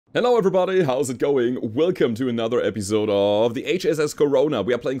Hello everybody, how's it going? Welcome to another episode of the HSS Corona.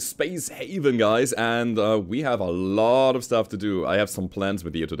 We are playing Space Haven, guys, and we have a lot of stuff to do. I have some plans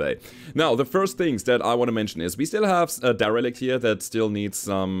with you today. Now, the first things that I want to mention is we still have a derelict here that still needs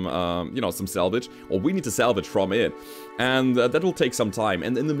some, some salvage, or we need to salvage from it. And that will take some time.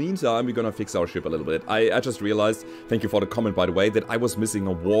 And in the meantime, we're gonna fix our ship a little bit. I just realized, thank you for the comment by the way, that I was missing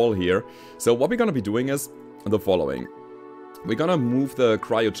a wall here. So what we're gonna be doing is the following. We're gonna move the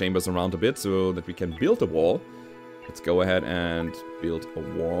cryo chambers around a bit so that we can build a wall. Let's go ahead and build a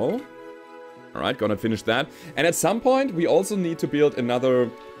wall. Alright, gonna finish that. And at some point, we also need to build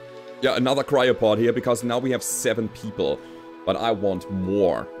another cryopod here, because now we have 7 people. But I want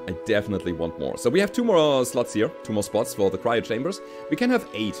more. I definitely want more. So we have 2 more slots here, 2 more spots for the cryo chambers. We can have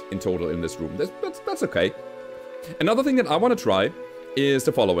 8 in total in this room. That's okay. Another thing that I want to try is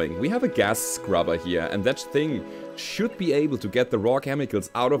the following. We have a gas scrubber here, and that thing should be able to get the raw chemicals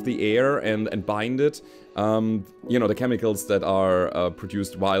out of the air and bind it. You know, the chemicals that are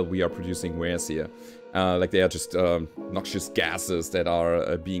produced while we are producing wares here. Like they are just noxious gases that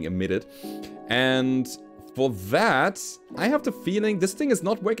are being emitted. And for that, I have the feeling this thing is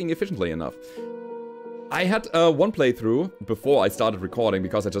not working efficiently enough. I had one playthrough before I started recording,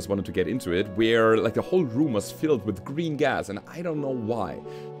 because I just wanted to get into it, where like the whole room was filled with green gas, and I don't know why.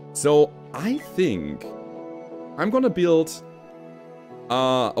 So I think I'm gonna build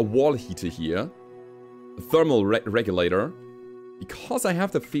a wall heater here, a thermal regulator, because I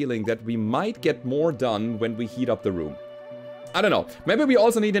have the feeling that we might get more done when we heat up the room. I don't know. Maybe we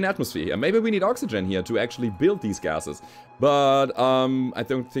also need an atmosphere here. Maybe we need oxygen here to actually build these gases. But I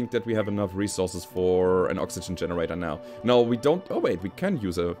don't think that we have enough resources for an oxygen generator now. No, we don't. Oh wait, we can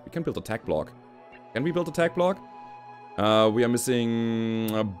build a tech block. Can we build a tech block? We are missing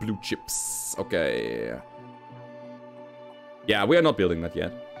blue chips. Okay. Yeah, we are not building that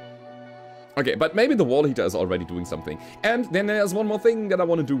yet. Okay, but maybe the wall heater is already doing something. And then there's one more thing that I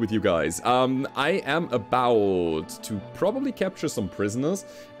want to do with you guys. I am about to probably capture some prisoners.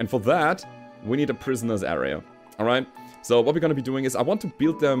 And for that, we need a prisoners area. Alright? So what we're going to be doing is I want to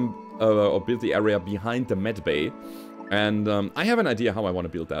build them, or build the area behind the med bay. And I have an idea how I want to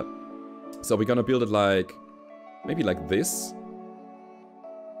build that. So we're going to build it like, maybe like this.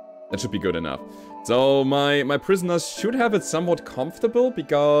 That should be good enough. So my prisoners should have it somewhat comfortable,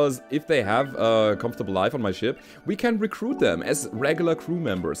 because if they have a comfortable life on my ship, we can recruit them as regular crew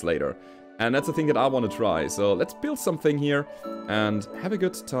members later. And that's the thing that I want to try. So let's build something here and have a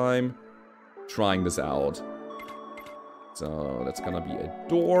good time trying this out. So that's gonna be a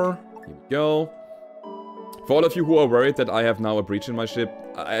door. Here we go. For all of you who are worried that I have now a breach in my ship,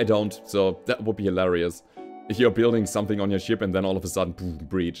 I don't. So that would be hilarious. If you're building something on your ship and then all of a sudden, boom,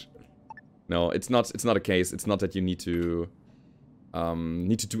 breach. No, it's not a case. It's not that you need to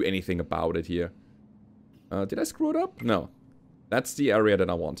do anything about it here. Did I screw it up? No. That's the area that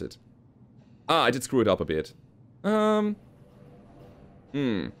I wanted. Ah, I did screw it up a bit. Oh,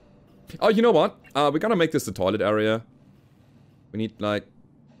 you know what? We're gonna make this the toilet area. We need like,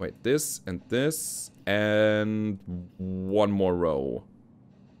 wait, this and one more row.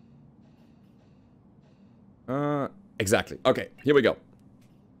 Exactly. Okay, here we go.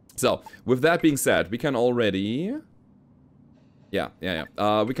 So, with that being said, we can already... we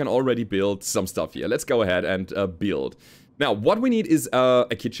can already build some stuff here. Let's go ahead and build. Now, what we need is a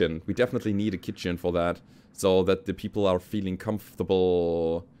kitchen. We definitely need a kitchen for that, so that the people are feeling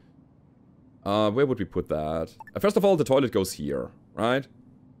comfortable. Where would we put that? First of all, the toilet goes here, right?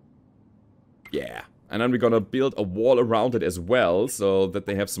 Yeah. And then we're gonna build a wall around it as well, so that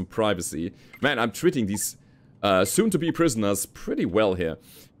they have some privacy. Man, I'm treating these soon-to-be prisoners pretty well here.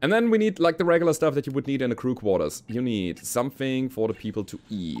 And then we need, like, the regular stuff that you would need in the crew quarters. You need something for the people to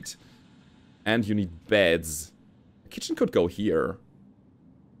eat. And you need beds. The kitchen could go here.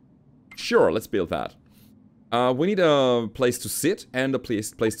 Sure, let's build that. We need a place to sit and a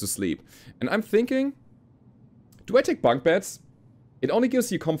place to sleep. And I'm thinking, do I take bunk beds? It only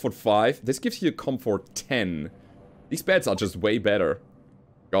gives you comfort 5. This gives you comfort 10. These beds are just way better.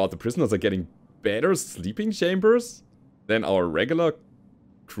 God, the prisoners are getting better sleeping chambers than our regular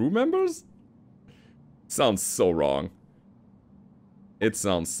crew members? Sounds so wrong. It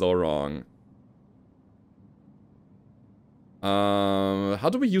sounds so wrong. How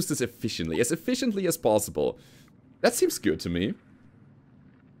do we use this efficiently? As efficiently as possible. That seems good to me.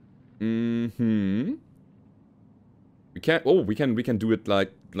 We can do it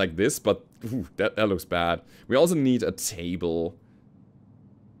like this, but ooh, that looks bad. We also need a table.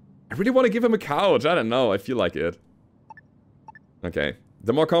 I really want to give him a couch. I don't know. I feel like it. Okay.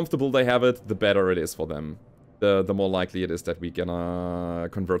 The more comfortable they have it, the better it is for them. the more likely it is that we're gonna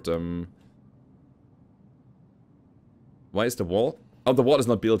convert them. Why is the wall? Oh, the wall is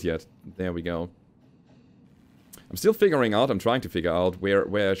not built yet. There we go. I'm still figuring out, I'm trying to figure out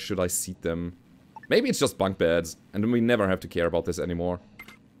where should I seat them. Maybe it's just bunk beds, and then we never have to care about this anymore.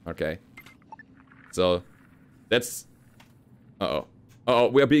 Okay. So, that's... Uh-oh. Uh-oh,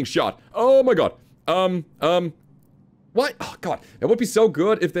 we are being shot. Oh my god. What? Oh god. It would be so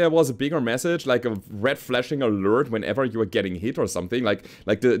good if there was a bigger message, like a red flashing alert whenever you are getting hit or something. Like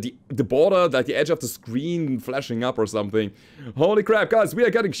the border, like the edge of the screen flashing up or something. Holy crap, guys, we are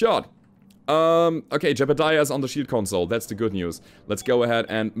getting shot. Okay, Jebediah is on the shield console. That's the good news. Let's go ahead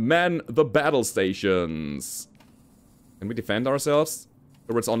and man the battle stations. Can we defend ourselves?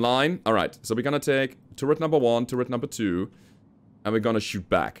 Turrets online. Alright, so we're gonna take turret number 1, turret number 2, and we're gonna shoot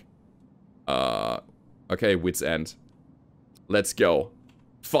back. Okay, wit's end. Let's go.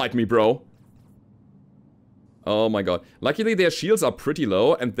 Fight me, bro. Oh my god. Luckily, their shields are pretty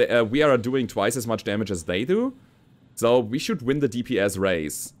low, and we are doing twice as much damage as they do. So, we should win the DPS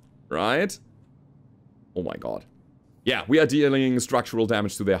race. Right? Oh my god. Yeah, we are dealing structural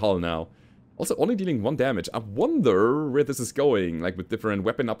damage to their hull now. Also, only dealing 1 damage. I wonder where this is going, like with different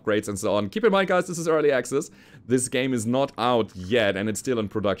weapon upgrades and so on. Keep in mind, guys, this is early access. This game is not out yet, and it's still in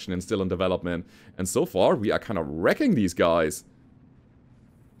production and still in development. And so far, we are kind of wrecking these guys.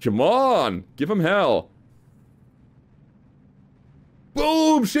 Come on! Give them hell!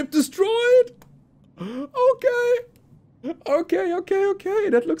 Boom! Ship destroyed! Okay! Okay,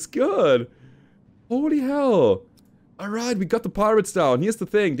 that looks good. Holy hell. Alright, we got the pirates down. Here's the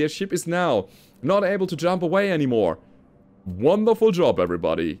thing, their ship is now not able to jump away anymore. Wonderful job,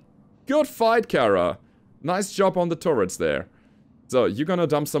 everybody. Good fight, Kara. Nice job on the turrets there. So, you're gonna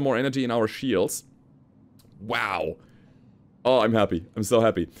dump some more energy in our shields. Wow. Oh, I'm happy. I'm so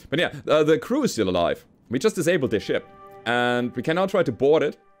happy. But yeah, the crew is still alive. We just disabled their ship. And we can now try to board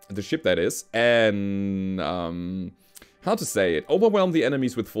it. The ship, that is. And, how to say it? Overwhelm the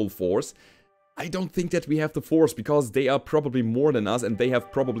enemies with full force. I don't think that we have the force, because they are probably more than us, and they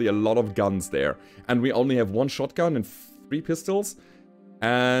have probably a lot of guns there. And we only have 1 shotgun and 3 pistols.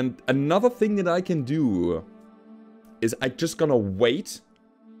 And another thing that I can do is I'm just gonna wait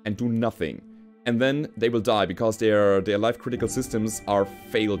and do nothing. And then they will die, because their life critical systems are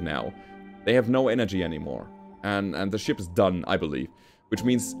failed now. They have no energy anymore. And the ship is done, I believe. Which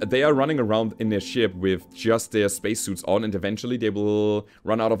means they are running around in their ship with just their spacesuits on, and eventually they will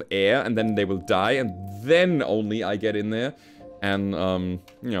run out of air, and then they will die, and then only I get in there and,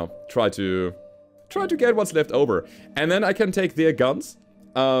 you know, try to get what's left over. And then I can take their guns.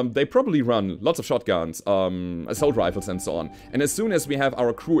 They probably run lots of shotguns, assault rifles and so on. And as soon as we have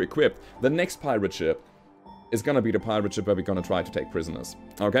our crew equipped, the next pirate ship is gonna be the pirate ship where we're gonna try to take prisoners.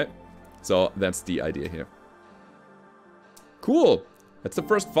 Okay? So that's the idea here. Cool! That's the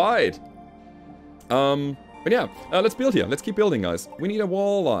first fight. But yeah, let's build here. Let's keep building, guys. We need a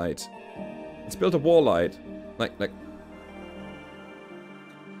wall light. Let's build a wall light. Like...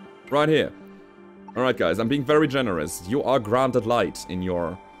 right here. Alright, guys, I'm being very generous. You are granted light in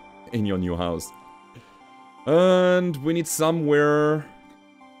your new house. And we need somewhere...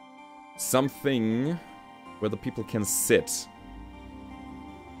 something where the people can sit.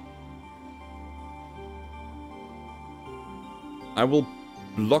 I will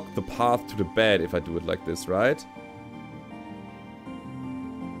block the path to the bed if I do it like this, right?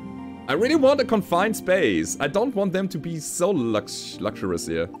 I really want a confined space. I don't want them to be so luxurious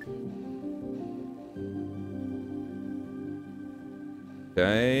here.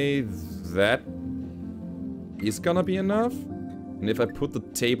 Okay, that is gonna be enough. And if I put the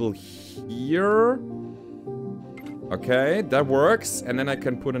table here... okay, that works. And then I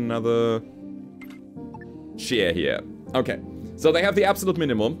can put another chair here. Okay. So they have the absolute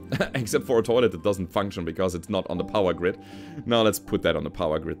minimum, except for a toilet that doesn't function because it's not on the power grid. Now let's put that on the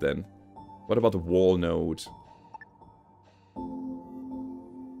power grid then. What about the wall node?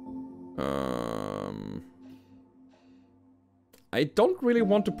 I don't really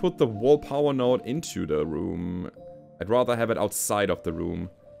want to put the wall power node into the room. I'd rather have it outside of the room.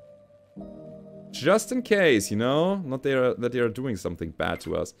 Just in case, you know? Not that they are doing something bad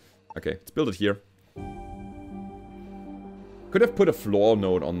to us. Okay, let's build it here. Could have put a floor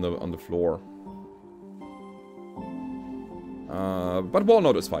node on the floor. But wall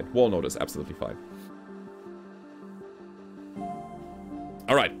node is fine. Wall node is absolutely fine.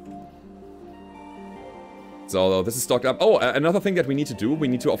 Alright. So this is stocked up. Oh, another thing that we need to do. We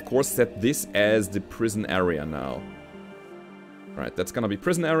need to, of course, set this as the prison area now. Alright, that's gonna be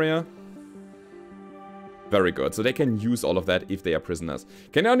prison area. Very good. So they can use all of that if they are prisoners.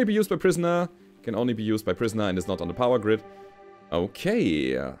 Can only be used by prisoner Can only be used by prisoner and is not on the power grid.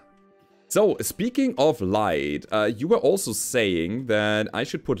 Okay. So, speaking of light, you were also saying that I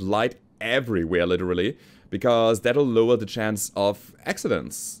should put light everywhere, literally, because that'll lower the chance of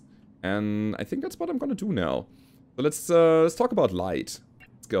accidents. And I think that's what I'm gonna do now. So let's talk about light.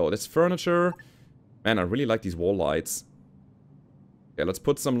 Let's go. That's furniture. Man, I really like these wall lights. Okay, let's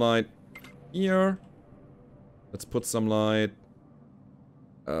put some light here. Let's put some light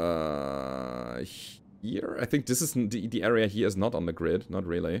here. I think this is the area here is not on the grid, not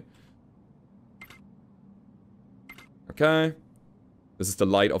really. Okay. This is the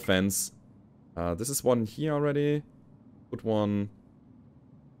light offense. This is one here already. Put one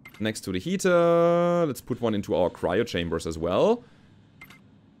next to the heater. Let's put one into our cryo chambers as well.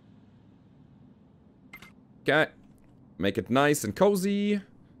 Okay. Make it nice and cozy.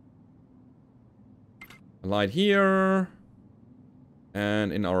 A light here.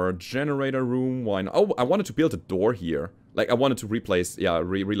 And in our generator room, why not? Oh, I wanted to build a door here. Like, I wanted to replace, yeah,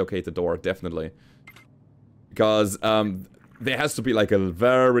 relocate the door, definitely. Because, there has to be like a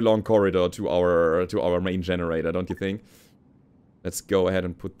very long corridor to our main generator, don't you think? Let's go ahead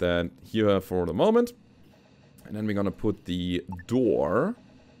and put that here for the moment. And then we're gonna put the door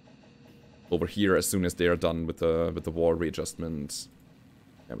over here as soon as they are done with the wall readjustment.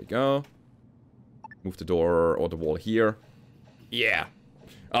 There we go. Move the door or the wall here. Yeah.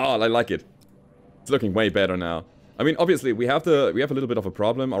 Oh, I like it. It's looking way better now. I mean, obviously, we have a little bit of a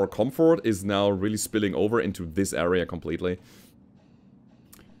problem. Our comfort is now really spilling over into this area completely.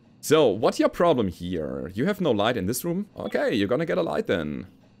 So, what's your problem here? You have no light in this room? Okay, you're gonna get a light then.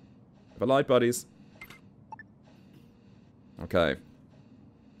 Have a light, buddies. Okay.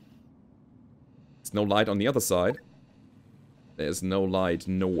 There's no light on the other side. There's no light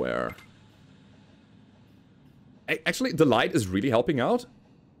nowhere. Actually, the light is really helping out.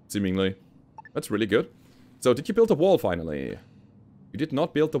 Seemingly. That's really good. So, did you build a wall finally? You did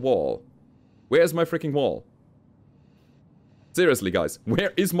not build the wall. Where's my freaking wall? Seriously, guys.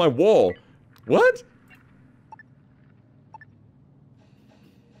 Where is my wall? What?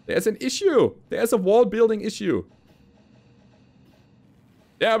 There's an issue. There's a wall building issue.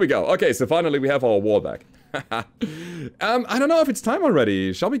 There we go. Okay, so finally we have our wall back. I don't know if it's time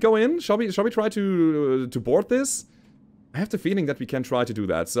already. Shall we go in? Shall we try to board this? I have the feeling that we can try to do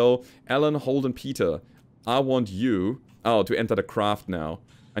that. So, Alan, Holden, Peter, I want you to enter the craft now.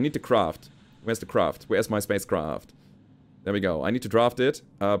 I need the craft. Where's the craft? Where's my spacecraft? There we go. I need to draft it.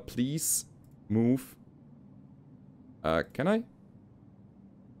 Please move. Can I?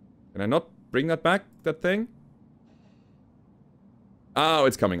 Can I not bring that back, that thing? Oh,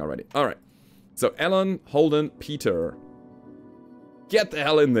 it's coming already. Alright. So, Alan, Holden, Peter. Get the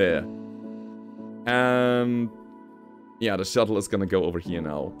hell in there. And yeah, the shuttle is gonna go over here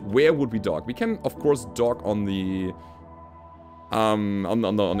now. Where would we dock? We can, of course, dock on the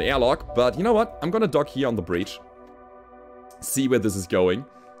on the airlock, but you know what? I'm gonna dock here on the bridge. See where this is going.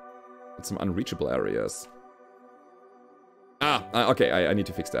 It's some unreachable areas. Okay, I need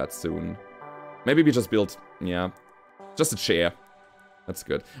to fix that soon. Maybe we just build, yeah, just a chair. That's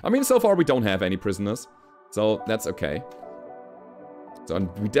good. I mean, so far we don't have any prisoners, so that's okay. So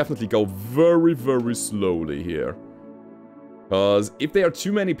we definitely go very, very slowly here. Because if there are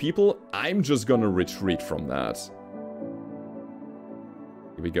too many people, I'm just gonna retreat from that.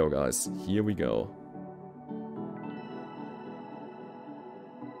 Here we go, guys. Here we go.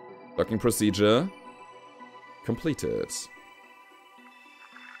 Docking procedure completed.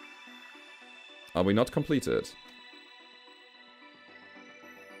 Are we not completed?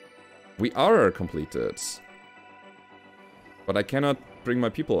 We are completed. But I cannot bring my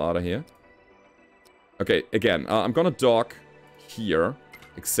people out of here. Okay, again, I'm gonna dock here,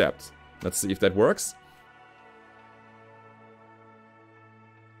 except, let's see if that works.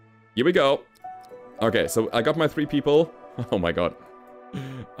 Here we go. Okay, so I got my 3 people. Oh my god.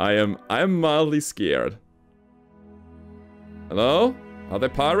 I am mildly scared. Hello? Are there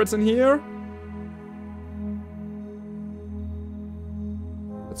pirates in here?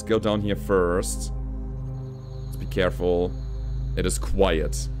 Let's go down here first. Let's be careful. It is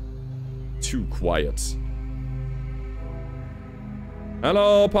quiet. Too quiet.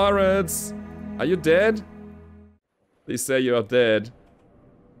 Hello, pirates! Are you dead? Please say you are dead.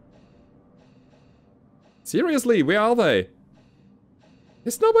 Seriously, where are they?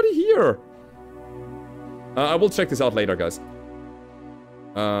 There's nobody here. I will check this out later, guys.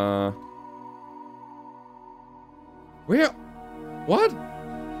 Where? What?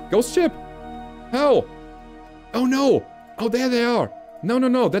 Ghost ship? How? Oh no! Oh, there they are! No, no,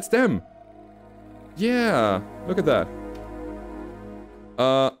 no, that's them! Yeah, look at that.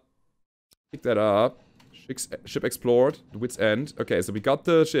 Pick that up. Ship explored. The wit's end. Okay, so we got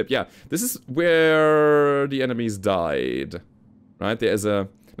the ship. Yeah, this is where the enemies died. Right, there's a...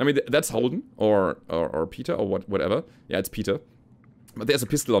 I mean, that's Holden, or Peter, or whatever. Yeah, it's Peter. But there's a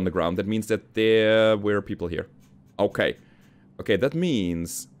pistol on the ground. That means that there were people here. Okay. Okay, that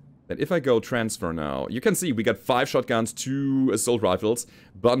means that if I go transfer now, you can see we got 5 shotguns, 2 assault rifles,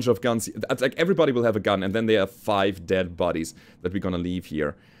 bunch of guns. It's like everybody will have a gun, and then there are 5 dead bodies that we're gonna leave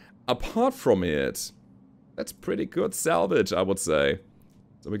here. Apart from it, that's pretty good salvage, I would say.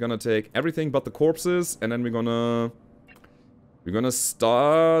 So we're gonna take everything but the corpses, and then we're gonna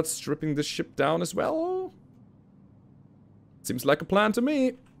start stripping this ship down as well. Seems like a plan to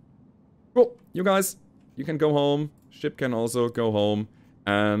me. Cool, you guys, you can go home. Ship can also go home.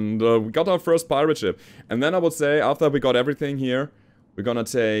 And we got our first pirate ship. And then I would say, after we got everything here, we're gonna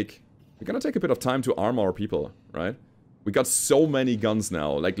take a bit of time to arm our people, right? We got so many guns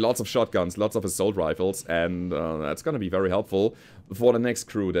now, like lots of shotguns, lots of assault rifles, and that's gonna be very helpful for the next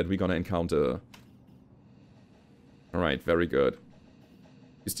crew that we're gonna encounter. Alright, very good.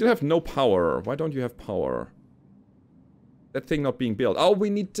 You still have no power. Why don't you have power? That thing not being built. Oh, we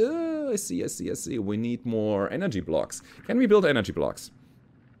need to... I see. We need more energy blocks. Can we build energy blocks?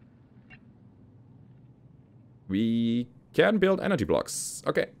 We can build energy blocks.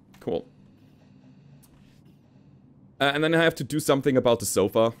 Okay, cool. And then I have to do something about the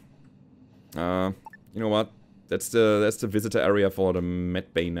sofa. You know what? That's the visitor area for the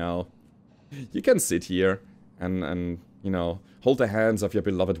med bay now. You can sit here and you know, hold the hands of your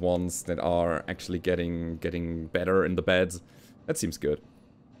beloved ones that are actually getting better in the beds. That seems good.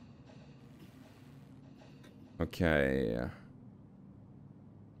 Okay.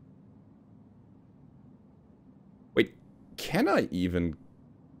 Wait, can I even...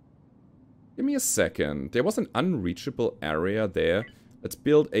 Give me a second. There was an unreachable area there. Let's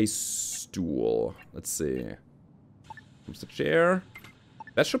build a stool. Let's see. Here's the chair.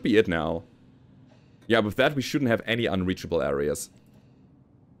 That should be it now. Yeah, with that we shouldn't have any unreachable areas.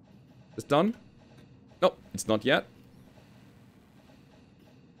 Is done? No, it's not yet.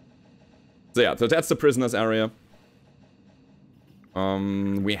 So yeah, so that's the prisoners area.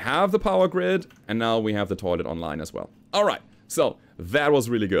 We have the power grid, and now we have the toilet online as well. Alright, so that was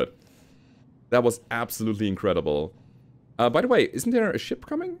really good. That was absolutely incredible. By the way, isn't there a ship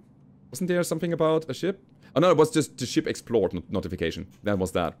coming? Wasn't there something about a ship? Oh no, it was just the ship explored notification. That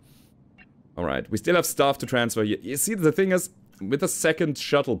was that. Alright, we still have stuff to transfer here. You see, the thing is, with the second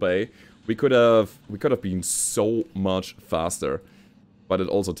shuttle bay, we could have been so much faster. But it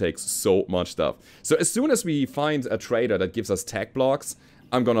also takes so much stuff. So as soon as we find a trader that gives us tech blocks,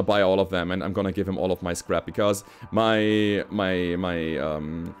 I'm gonna buy all of them and I'm gonna give him all of my scrap because my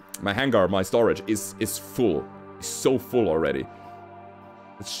hangar, my storage is full. It's so full already.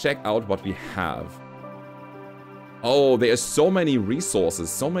 Let's check out what we have. Oh, there are so many resources,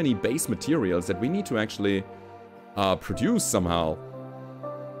 so many base materials that we need to actually produce somehow.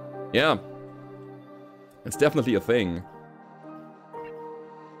 Yeah. It's definitely a thing.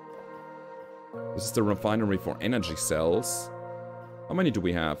 This is the refinery for energy cells. How many do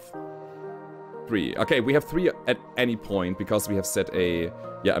we have? 3. Okay, we have 3 at any point because we have set a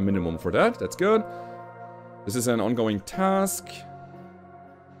minimum for that. That's good. This is an ongoing task.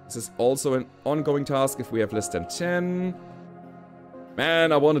 This is also an ongoing task if we have less than 10.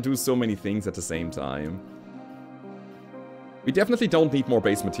 Man, I want to do so many things at the same time. We definitely don't need more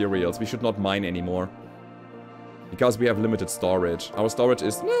base materials. We should not mine anymore. Because we have limited storage. Our storage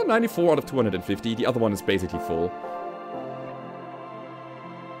is 94 out of 250. The other one is basically full.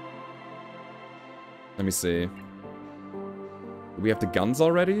 Let me see. Do we have the guns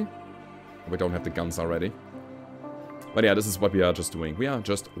already? We don't have the guns already. But yeah, this is what we are just doing. We are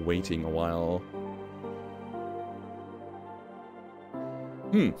just waiting a while.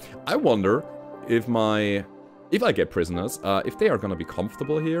 I wonder if I get prisoners, if they are gonna be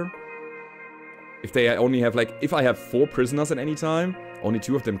comfortable here. If they only have, like, if I have 4 prisoners at any time, only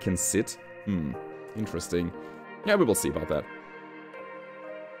 2 of them can sit. Interesting. Yeah, we will see about that.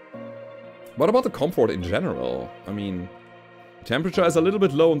 What about the comfort in general? I mean, temperature is a little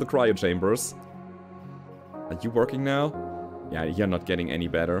bit low in the cryo chambers. Are you working now? Yeah, you're not getting any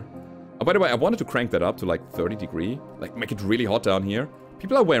better. Oh, by the way, I wanted to crank that up to, like, 30 degree. Like, make it really hot down here.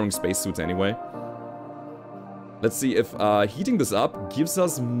 People are wearing spacesuits anyway. Let's see if heating this up gives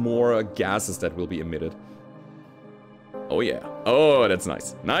us more gases that will be emitted. Oh yeah. Oh, that's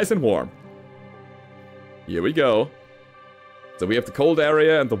nice. Nice and warm. Here we go. So we have the cold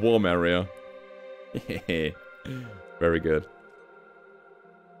area and the warm area. Very good.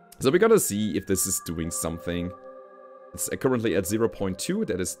 So we're gonna see if this is doing something. It's currently at 0.2.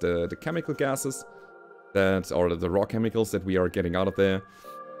 That is the chemical gases that, or the raw chemicals that we are getting out of there.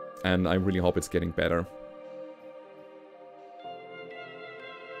 And I really hope it's getting better.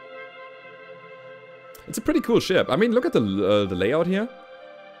 It's a pretty cool ship. I mean, look at the layout here.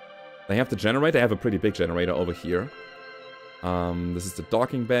 They have the generator. They have a pretty big generator over here. This is the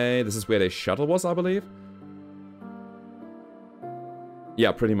docking bay. This is where the shuttle was, I believe.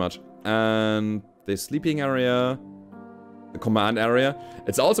 Yeah, pretty much. And the sleeping area, the command area.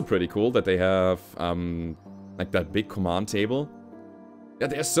 It's also pretty cool that they have like that big command table. Yeah,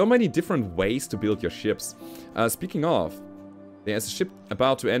 there's so many different ways to build your ships. Speaking of, there's a ship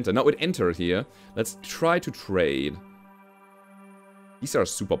about to enter. No, it entered here. Let's try to trade. These are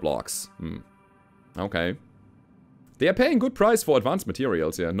super blocks. Okay. They are paying good price for advanced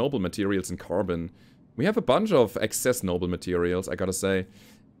materials, yeah. Noble materials and carbon. We have a bunch of excess noble materials, I gotta say.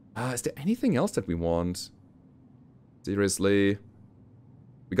 Is there anything else that we want? Seriously.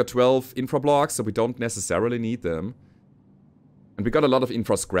 We got 12 infra blocks, so we don't necessarily need them. And we got a lot of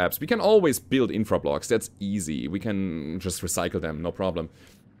infra scraps. We can always build infra blocks, that's easy. We can just recycle them, no problem.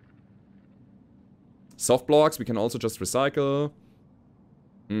 Soft blocks, we can also just recycle.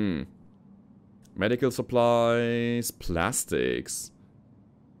 Medical supplies, plastics.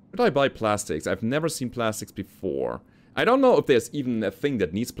 Should I buy plastics? I've never seen plastics before. I don't know if there's even a thing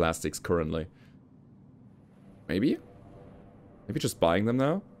that needs plastics currently. Maybe? Maybe just buying them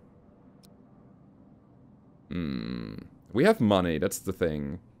now? We have money, that's the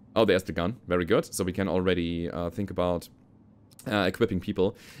thing. Oh, there's the gun. Very good. So we can already think about equipping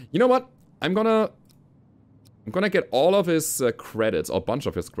people. You know what? I'm gonna get all of his credits, or a bunch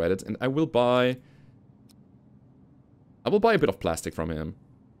of his credits, and I will buy a bit of plastic from him.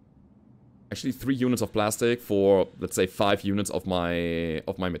 Actually, 3 units of plastic for, let's say, 5 units of my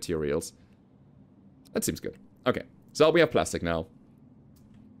materials. That seems good. Okay, so we have plastic now.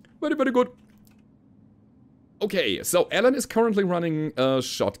 Very, very good. Okay, so Alan is currently running a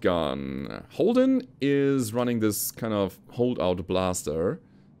shotgun. Holden is running this kind of holdout blaster.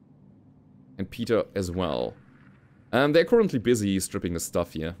 And Peter as well. They're currently busy stripping the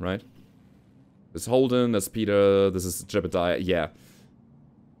stuff here, right? This is Holden, that's Peter, this is Jebediah, yeah.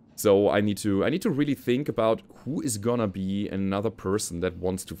 So I need to really think about who is gonna be another person that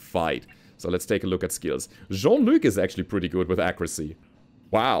wants to fight. So let's take a look at skills. Jean-Luc is actually pretty good with accuracy.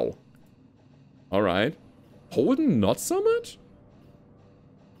 Wow. Alright. Holden, not so much?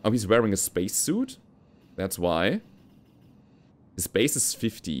 Oh, he's wearing a spacesuit? That's why. His base is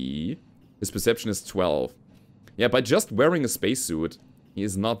 50. His perception is 12. Yeah, by just wearing a spacesuit, he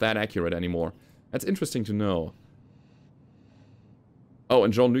is not that accurate anymore. That's interesting to know. Oh,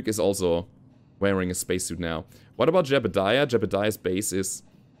 and Jean-Luc is also wearing a spacesuit now. What about Jebediah? Jebediah's base is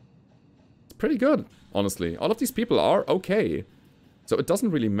pretty good, honestly. All of these people are okay. So it doesn't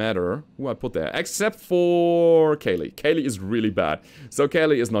really matter who I put there, except for Kaylee. Kaylee is really bad. So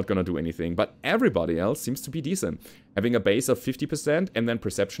Kaylee is not gonna do anything, but everybody else seems to be decent. Having a base of 50% and then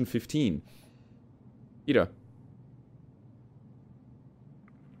perception 15. Peter.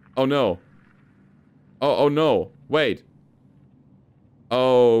 Oh no. Oh no. Wait.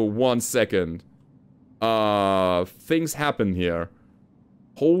 Oh, 1 second. Things happen here.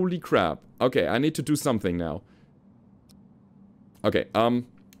 Holy crap. Okay, I need to do something now. Okay,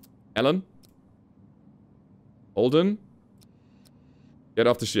 Alan? Holden? Get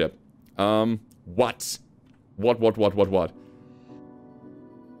off the ship. What? What?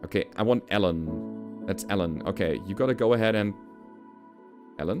 Okay, I want Ellen. That's Ellen. Okay, you gotta go ahead and...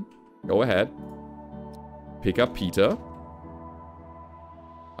 Ellen? Go ahead. Pick up Peter.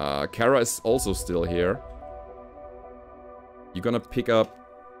 Kara is also still here. You're gonna pick up...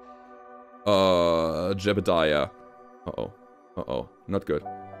 Jebediah. Uh-oh. Uh-oh. Not good.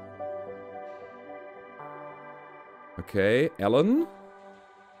 Okay, Ellen.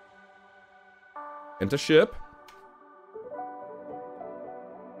 Enter ship.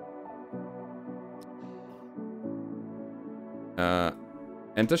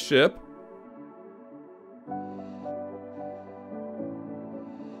 Enter ship.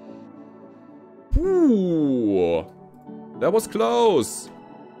 Ooh. That was close.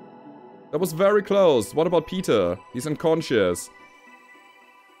 That was very close. What about Peter? He's unconscious.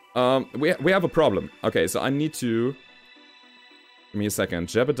 We have a problem. Okay, so I need to... Give me a second.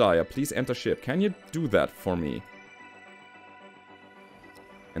 Jebediah, please enter ship. Can you do that for me?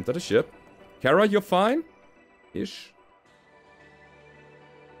 Enter the ship. Kara, you're fine? Ish.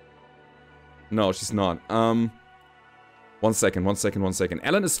 No, she's not. 1 second.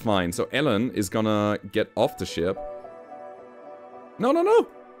 Ellen is fine. So Ellen is gonna get off the ship. No. No!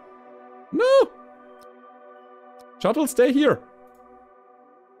 Shuttle, stay here.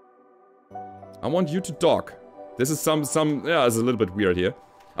 I want you to dock. This is yeah, it's a little bit weird here.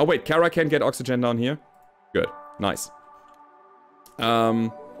 Oh wait, Kara can get oxygen down here. Good, nice.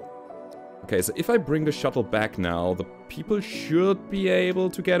 Okay, so if I bring the shuttle back now, the people should be able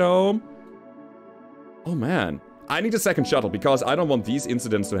to get home. Oh man, I need a second shuttle because I don't want these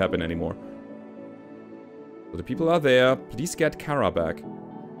incidents to happen anymore. So the people are there. Please get Kara back.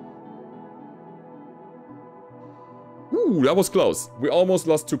 Ooh, that was close. We almost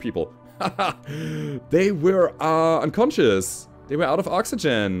lost 2 people. They were unconscious. They were out of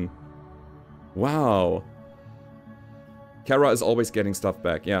oxygen. Wow. Kara is always getting stuff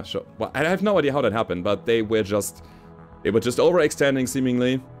back. Yeah, sure. Well, I have no idea how that happened, but they were just overextending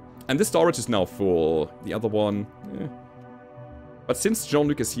seemingly. And this storage is now full. The other one, eh. But since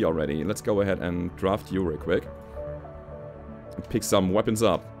Jean-Luc is here already, let's go ahead and draft you real quick. And pick some weapons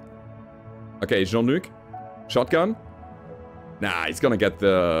up. Okay, Jean-Luc. Shotgun. Nah, he's gonna get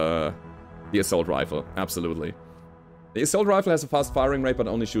the assault rifle. Absolutely. The assault rifle has a fast firing rate, but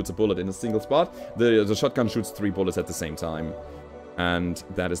only shoots a bullet in a single spot. The shotgun shoots 3 bullets at the same time. And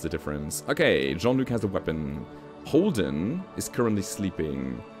that is the difference. Okay, Jean-Luc has a weapon. Holden is currently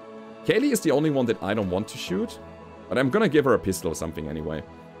sleeping. Kaylee is the only one that I don't want to shoot. But I'm gonna give her a pistol or something anyway.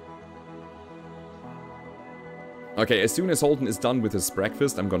 Okay, as soon as Holden is done with his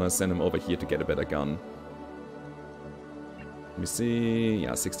breakfast, I'm gonna send him over here to get a better gun. Let me see.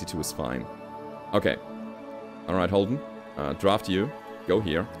 Yeah, 62 is fine. Okay. Alright, Holden. Draft you. Go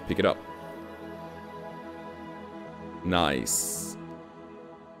here. Pick it up. Nice.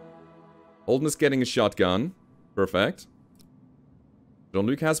 Holden is getting a shotgun. Perfect.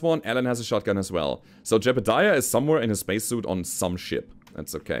 Jean-Luc has one. Alan has a shotgun as well. So Jebediah is somewhere in his spacesuit on some ship.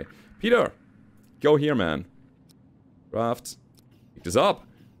 That's okay. Peter! Go here, man. Draft. Pick this up.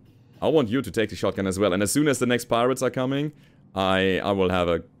 I want you to take the shotgun as well. And as soon as the next pirates are coming, I will have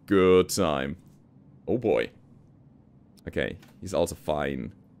a good time. Oh boy. Okay, he's also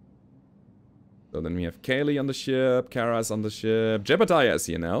fine. So then we have Kaylee on the ship, Kara's on the ship. Jebediah is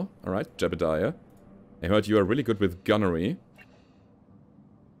here now. Alright, Jebediah. I heard you are really good with gunnery.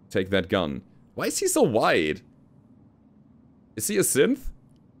 Take that gun. Why is he so wide? Is he a synth?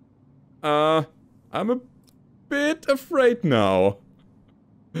 I'm a bit afraid now.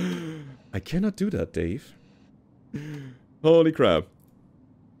 I cannot do that, Dave. Holy crap.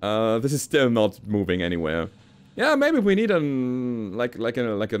 This is still not moving anywhere. Yeah, maybe we need an like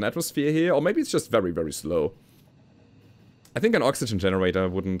an atmosphere here, or maybe it's just very, very slow. I think an oxygen generator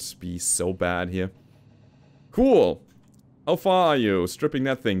wouldn't be so bad here. Cool. How far are you stripping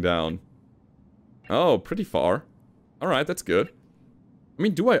that thing down? Oh, pretty far. Alright, that's good. I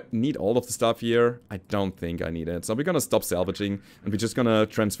mean, do I need all of the stuff here? I don't think I need it. So we're gonna stop salvaging, and we're just gonna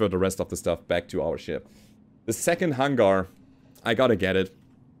transfer the rest of the stuff back to our ship. The second hangar. I gotta get it.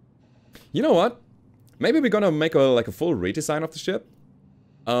 You know what? Maybe we're gonna make a full redesign of the ship.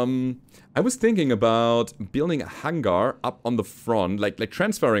 I was thinking about building a hangar up on the front, like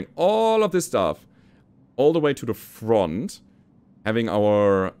transferring all of this stuff all the way to the front, having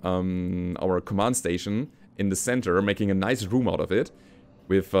our command station in the center, making a nice room out of it,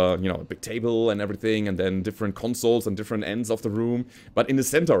 with you know, a big table and everything, and then different consoles on different ends of the room, but in the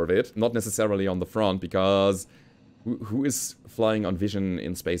center of it, not necessarily on the front, because who is flying on Vision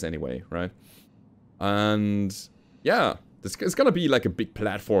in space anyway, right? And yeah, it's gonna be like a big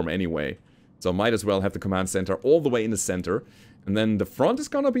platform anyway, so might as well have the command center all the way in the center, and then the front is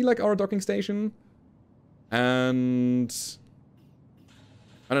gonna be like our docking station. And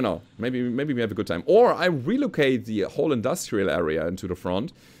I don't know, maybe we have a good time. Or I relocate the whole industrial area into the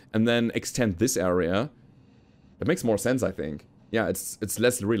front and then extend this area. That makes more sense, I think. Yeah, it's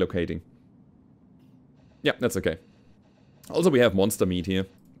less relocating. Yeah, that's okay. Also, we have monster meat here.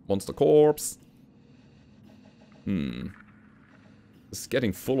 Monster corpse. It's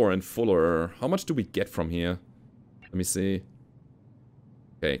getting fuller and fuller. How much do we get from here? Let me see.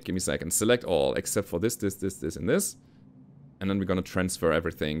 Okay, give me a second. Select all, except for this, and this. And then we're gonna transfer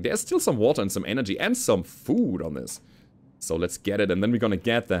everything. There's still some water and some energy and some food on this. So let's get it, and then we're gonna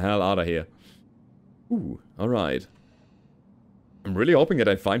get the hell out of here. Ooh, alright. I'm really hoping that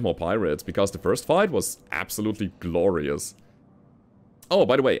I find more pirates, because the first fight was absolutely glorious. Oh,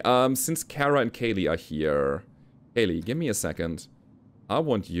 by the way, since Kara and Kaylee are here... Kaylee, give me a second. I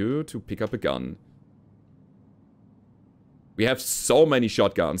want you to pick up a gun. We have so many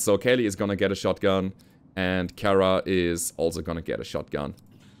shotguns, so Kaylee is gonna get a shotgun, and Kara is also gonna get a shotgun.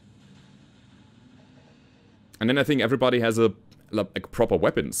 And then I think everybody has a proper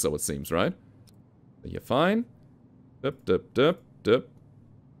weapon, so it seems, right? You're fine.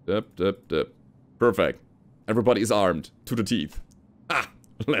 Perfect. Everybody is armed to the teeth. Ah,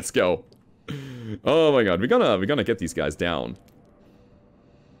 let's go. Oh my god, we're gonna get these guys down.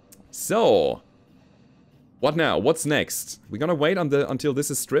 So, what now? What's next? We're gonna wait until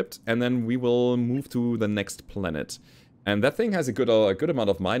this is stripped, and then we will move to the next planet. And that thing has a good amount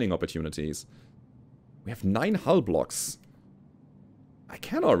of mining opportunities. We have 9 hull blocks. I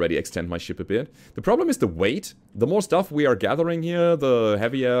can already extend my ship a bit. The problem is the weight. The more stuff we are gathering here, the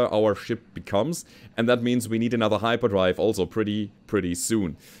heavier our ship becomes. And that means we need another hyperdrive also pretty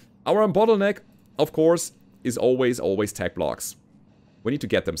soon. Our bottleneck, of course, is always tech blocks. We need to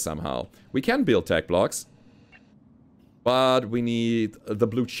get them somehow. We can build tech blocks. But we need the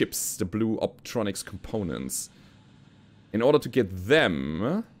blue chips, the blue optronics components. In order to get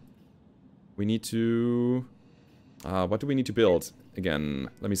them, we need to... what do we need to build? Again,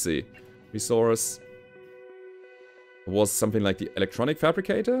 let me see. Resource was something like the electronic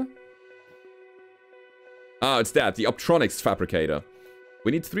fabricator? Ah, it's that, the optronics fabricator.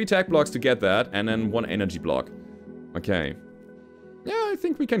 We need 3 tech blocks to get that, and then 1 energy block. Okay. Yeah, I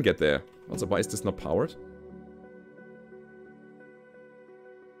think we can get there. Also, why is this not powered?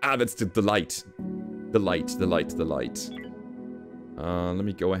 Ah, that's the light. The light. Let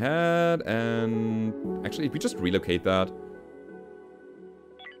me go ahead and... Actually, if we just relocate that...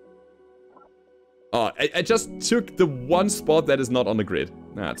 Oh, I just took the one spot that is not on the grid.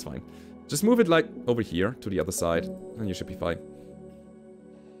 Nah, that's fine. Just move it, like, over here to the other side, and you should be fine.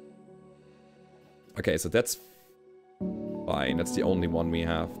 Okay, so that's fine. That's the only one we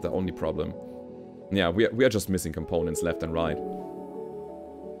have. The only problem. Yeah, we are just missing components left and right.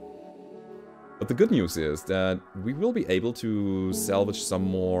 But the good news is that we will be able to salvage some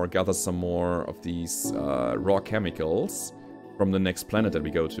more, gather some more of these raw chemicals from the next planet that we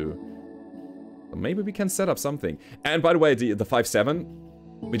go to. So maybe we can set up something. And by the way, the 5-7,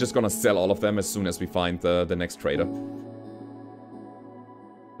 we're just gonna sell all of them as soon as we find the next trader.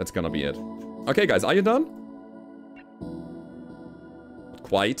 That's gonna be it. Okay, guys, are you done? Not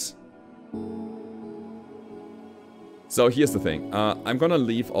quite. So here's the thing. I'm gonna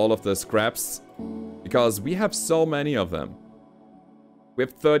leave all of the scraps because we have so many of them. We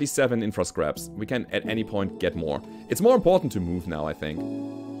have 37 infra scraps. We can at any point get more. It's more important to move now, I think.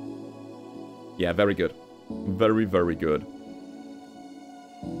 Yeah, very good. Very, very good.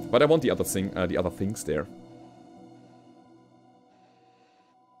 But I want the other things there.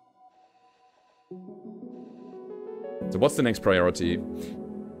 So what's the next priority?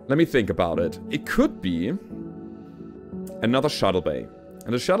 Let me think about it. It could be another shuttle bay.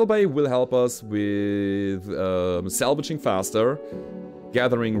 And the shuttle bay will help us with salvaging faster,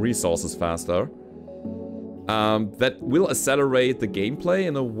 gathering resources faster. That will accelerate the gameplay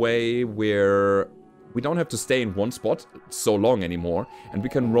in a way where we don't have to stay in one spot so long anymore, and we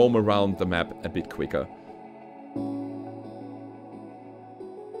can roam around the map a bit quicker.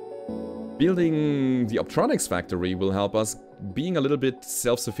 Building the optronics factory will help us being a little bit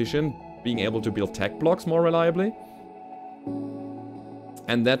self-sufficient, being able to build tech blocks more reliably.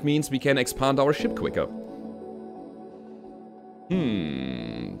 And that means we can expand our ship quicker.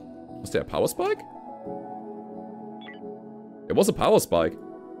 Was there a power spike? There was a power spike.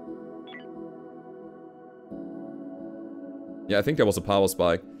 Yeah, I think there was a power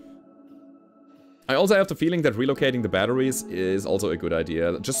spike. I also have the feeling that relocating the batteries is also a good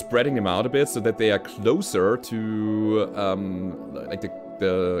idea. Just spreading them out a bit so that they are closer to like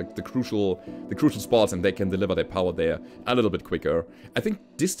the crucial spots, and they can deliver their power there a little bit quicker. I think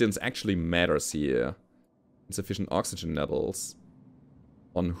distance actually matters here. Insufficient oxygen levels.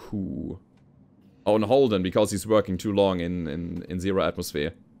 On who? Oh, on Holden, because he's working too long in zero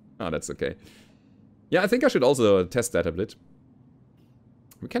atmosphere. Ah, that's okay. Yeah, I think I should also test that a bit.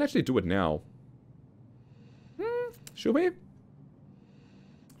 We can actually do it now. Should we?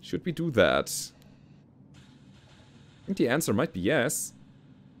 Should we do that? I think the answer might be yes.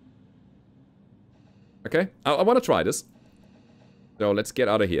 Okay, I want to try this. So let's get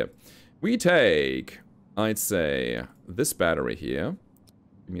out of here. We take, I'd say, this battery here.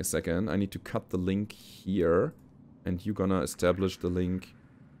 Give me a second. I need to cut the link here. And you're gonna establish the link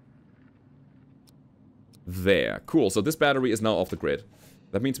there. Cool, so this battery is now off the grid.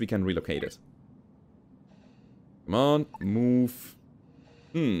 That means we can relocate it. Come on, move.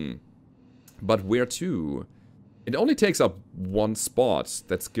 But where to? It only takes up one spot.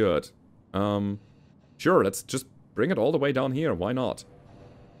 That's good. Sure, let's just bring it all the way down here. Why not?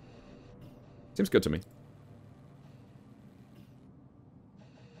 Seems good to me.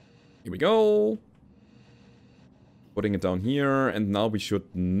 Here we go. Putting it down here, and now we should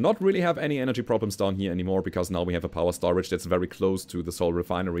not really have any energy problems down here anymore, because now we have a power storage that's very close to the Soul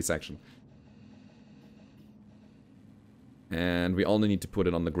Refinery section. And we only need to put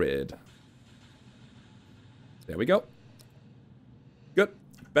it on the grid. There we go. Good.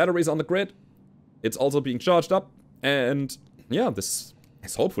 Batteries on the grid. It's also being charged up. And yeah, this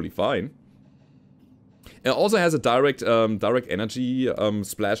is hopefully fine. It also has a direct energy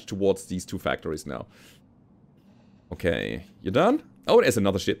splash towards these two factories now. Okay, you done? Oh, there's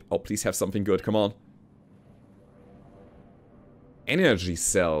another ship. Oh, please have something good. Come on. Energy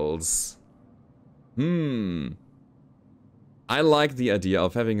cells. I like the idea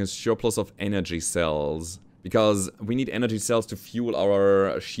of having a surplus of energy cells. Because we need energy cells to fuel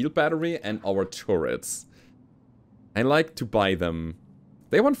our shield battery and our turrets. I like to buy them.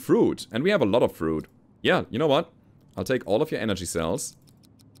 They want fruit, and we have a lot of fruit. Yeah, you know what? I'll take all of your energy cells.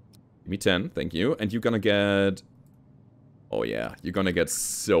 Give me 10, thank you. And you're gonna get... Oh yeah, you're gonna get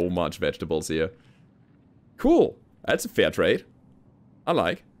so much vegetables here. Cool. That's a fair trade. I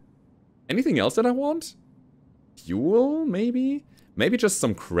like. Anything else that I want? Fuel, maybe? Maybe just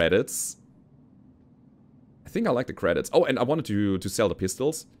some credits. I think I like the credits. Oh, and I wanted to sell the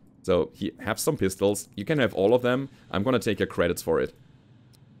pistols. So, here, have some pistols. You can have all of them. I'm gonna take your credits for it.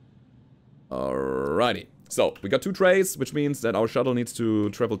 Alrighty. So, we got 2 trays, which means that our shuttle needs to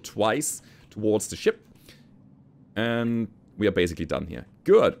travel twice towards the ship. And we are basically done here.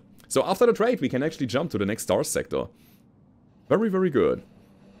 Good. So, after the trade, we can actually jump to the next star sector. Very, very good.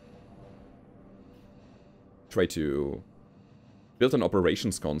 Tray 2. Build an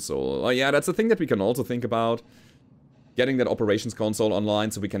operations console. Oh yeah, that's a thing that we can also think about. Getting that operations console online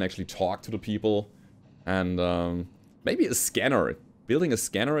so we can actually talk to the people. And maybe a scanner. Building a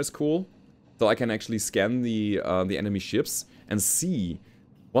scanner is cool. So I can actually scan the enemy ships and see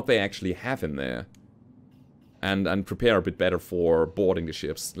what they actually have in there. And prepare a bit better for boarding the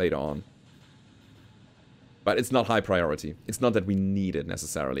ships later on. But it's not high priority. It's not that we need it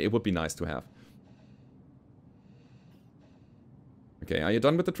necessarily. It would be nice to have. Okay, are you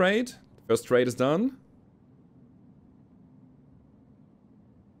done with the trade? The first trade is done.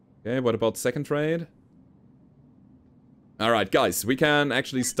 Okay, what about second trade? Alright, guys, we can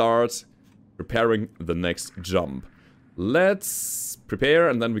actually start preparing the next jump. Let's prepare,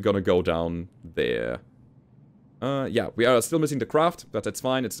 and then we're gonna go down there. Yeah, we are still missing the craft, but that's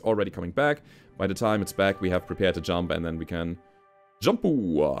fine. It's already coming back. By the time it's back, we have prepared to jump, and then we can jump.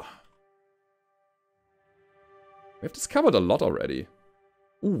 We've discovered a lot already.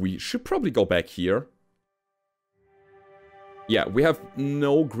 Ooh, we should probably go back here. Yeah, we have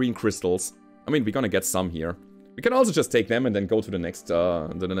no green crystals. I mean, we're gonna get some here. We can also just take them and then go to the next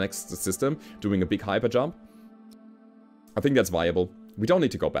system, doing a big hyper jump. I think that's viable. We don't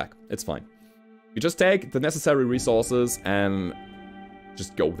need to go back. It's fine. We just take the necessary resources and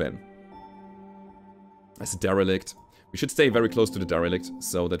just go then. As a derelict. We should stay very close to the derelict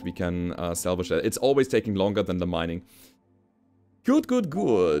so that we can salvage that. It's always taking longer than the mining. Good, good,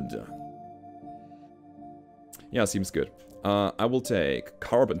 good. Yeah, seems good. I will take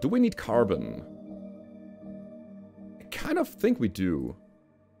carbon. Do we need carbon? I kind of think we do.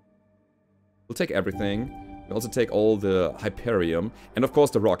 We'll take everything. We also take all the Hyperium. And of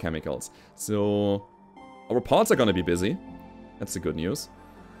course the raw chemicals. So our parts are gonna be busy. That's the good news.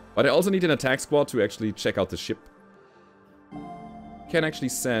 But I also need an attack squad to actually check out the ship. Can actually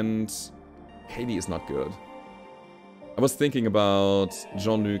send... Haley is not good. I was thinking about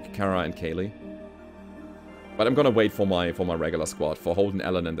Jean-Luc, Kara, and Kaylee. But I'm gonna wait for my regular squad, for Holden,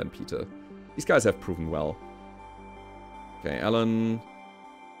 Alan, and then Peter. These guys have proven well. Okay, Alan,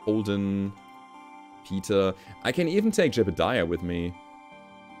 Holden, Peter. I can even take Jebediah with me.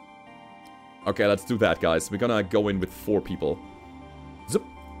 Okay, let's do that, guys. We're gonna go in with 4 people. Zip.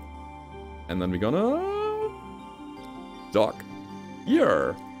 And then we're gonna... dock.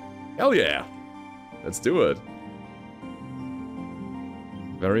 Here. Hell yeah. Let's do it.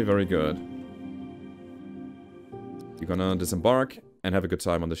 Very, very good. You're gonna disembark and have a good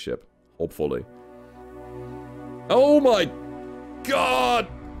time on the ship. Hopefully. Oh my god!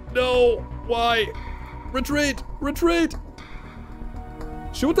 No! Why? Retreat! Retreat!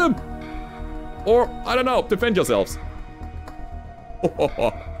 Shoot them! Or, I don't know, defend yourselves.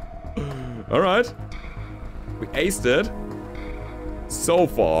 Alright. We aced it. So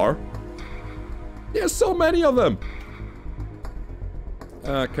far. There's so many of them!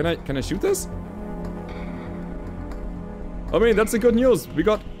 Can I shoot this? I mean, that's the good news. We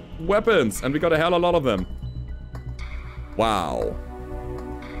got weapons, and we got a hell of a lot of them. Wow.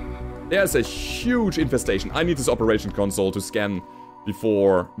 There's a huge infestation. I need this operation console to scan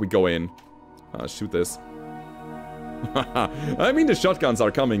before we go in. Shoot this. I mean, the shotguns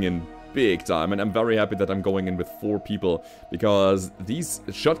are coming in big time, and I'm very happy that I'm going in with 4 people, because these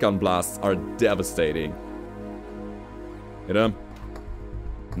shotgun blasts are devastating. Hit him.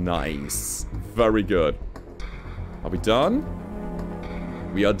 Nice. Very good. Are we done?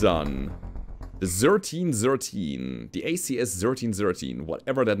 We are done. The 1313. The ACS 1313.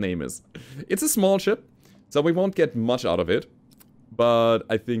 Whatever that name is. It's a small ship, so we won't get much out of it. But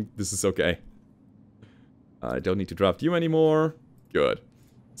I think this is okay. I don't need to draft you anymore. Good.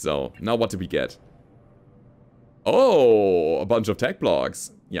 So, now what do we get? Oh, a bunch of tech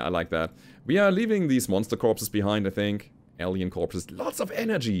blocks. Yeah, I like that. We are leaving these monster corpses behind, I think. Alien corpses. Lots of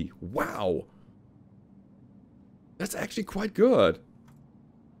energy. Wow. That's actually quite good.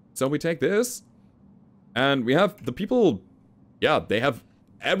 So we take this. And we have the people... Yeah, they have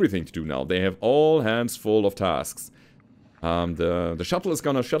everything to do now. They have all hands full of tasks. The shuttle is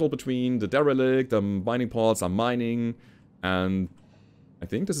gonna shuttle between the derelict, the mining pods are mining, and I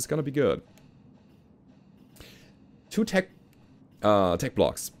think this is gonna be good. 2 tech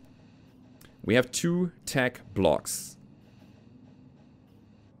blocks. We have 2 tech blocks.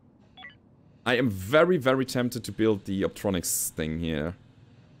 I am very, very tempted to build the optronics thing here.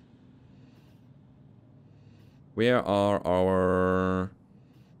 Where are our...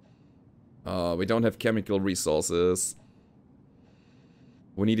 we don't have chemical resources.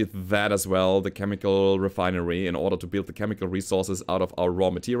 We needed that as well, the chemical refinery, in order to build the chemical resources out of our raw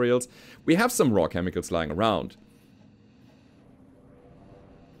materials. We have some raw chemicals lying around.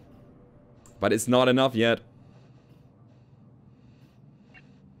 But it's not enough yet.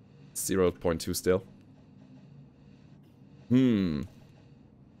 0.2 still. We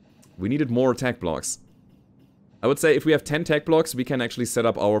needed more tech blocks. I would say if we have 10 tech blocks, we can actually set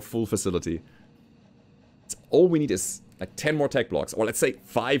up our full facility. All we need is like 10 more tech blocks, or let's say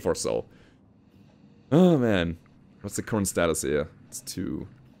 5 or so. Oh man, what's the current status here? It's 2.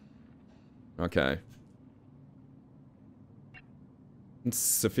 Okay.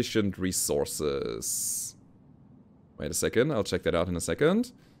 Insufficient resources. Wait a second, I'll check that out in a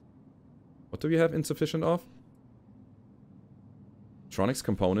second. What do we have insufficient of? Electronics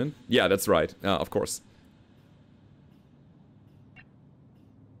component? Yeah, that's right. Of course.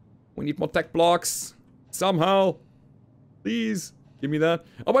 We need more tech blocks. Somehow. Please, give me that.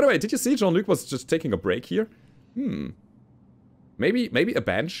 Oh, by the way, did you see Jean-Luc was just taking a break here? Maybe a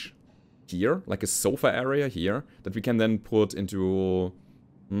bench here, like a sofa area here, that we can then put into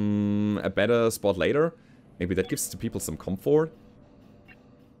a better spot later. Maybe that gives the people some comfort.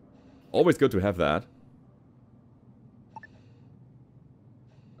 Always good to have that.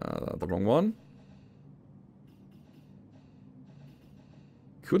 The wrong one.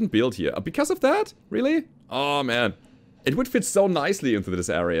 Couldn't build here. Because of that? Really? Oh, man. It would fit so nicely into this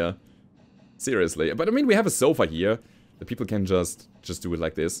area. Seriously. But I mean, we have a sofa here. The people can just do it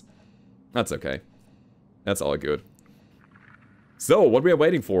like this. That's okay. That's all good. So, what we are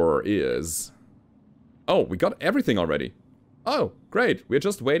waiting for is... Oh, we got everything already. Oh, great. We're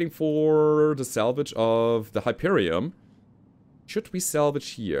just waiting for the salvage of the Hyperium. Should we salvage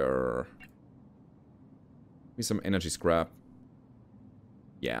here? Give me some energy scrap.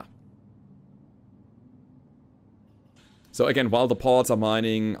 Yeah. So again, while the pods are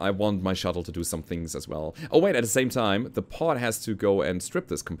mining, I want my shuttle to do some things as well. Oh wait, at the same time, the pod has to go and strip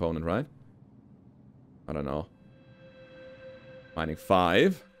this component, right? I don't know. Mining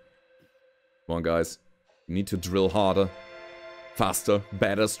 5. Come on, guys. You need to drill harder. Faster,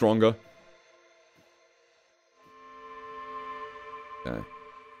 better, stronger. Okay.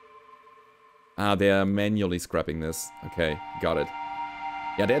 Ah, they are manually scrapping this. Okay, got it.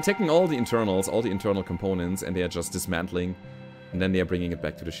 Yeah, they're taking all the internal components, and they are just dismantling. And then they are bringing it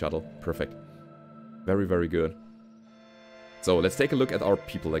back to the shuttle. Perfect. Very, very good. So, let's take a look at our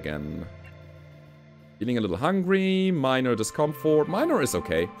people again. Feeling a little hungry. Minor discomfort. Minor is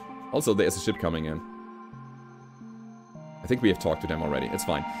okay. Also, there's a ship coming in. I think we have talked to them already. It's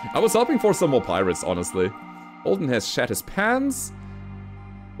fine. I was hoping for some more pirates, honestly. Holden has shat his pants.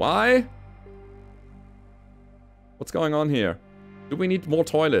 Why? What's going on here? Do we need more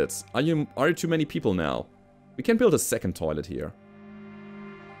toilets? Are you too many people now? We can build a second toilet here.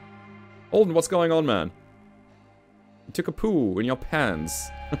 Holden, what's going on, man? You took a poo in your pants.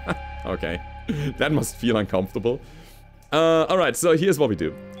 Okay. That must feel uncomfortable. Alright, so here's what we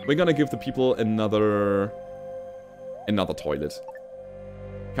do. We're gonna give the people another toilet.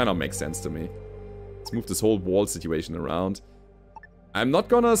 Kind of makes sense to me. Let's move this whole wall situation around. I'm not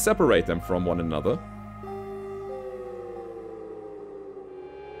gonna separate them from one another.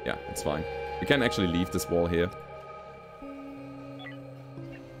 Yeah, it's fine. We can actually leave this wall here.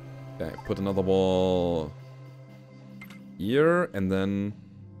 Okay, put another wall here, and then...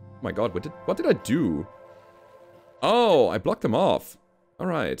 Oh my god, what did I do? Oh, I blocked them off.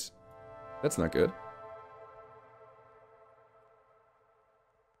 Alright. That's not good.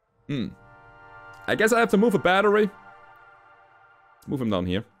 I guess I have to move a battery. Let's move him down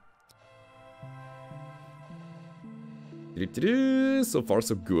here. So far,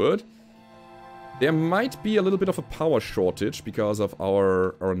 so good. There might be a little bit of a power shortage because of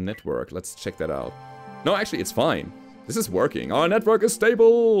our network. Let's check that out. No, actually, it's fine. This is working. Our network is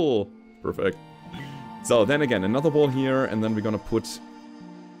stable. Perfect. So then again, another wall here, and then we're gonna put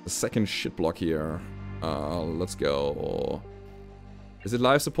a second ship block here. Let's go. Is it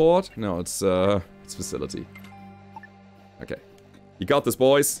live support? No, it's facility. Okay. You got this,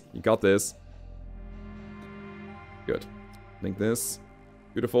 boys. You got this. Good. Link this.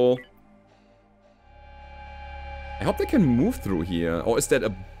 Beautiful. I hope they can move through here. Or is that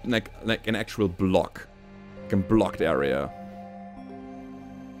a like an actual block? Like a blocked area.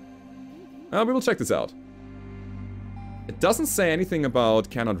 We will check this out. It doesn't say anything about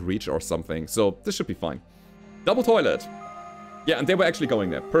cannot reach or something, so this should be fine. Double toilet. Yeah, and they were actually going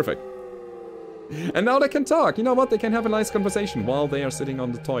there. Perfect. And now they can talk. You know what? They can have a nice conversation while they are sitting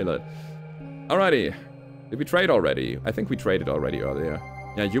on the toilet. Alrighty. Did we trade already? I think we traded already earlier.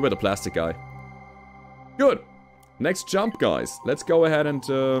 Yeah, you were the plastic guy. Good. Next jump, guys. Let's go ahead and...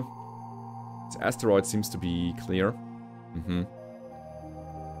 this asteroid seems to be clear.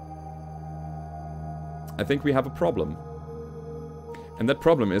 I think we have a problem. And that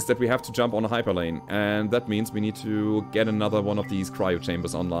problem is that we have to jump on a hyperlane. And that means we need to get another one of these cryo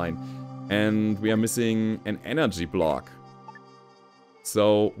chambers online. And we are missing an energy block.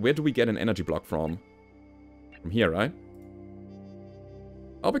 So, where do we get an energy block from? From here, right?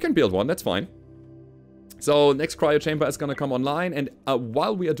 Oh, we can build one, that's fine. So, next cryo chamber is gonna come online, and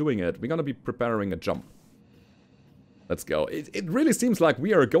while we are doing it, we're gonna be preparing a jump. Let's go. It really seems like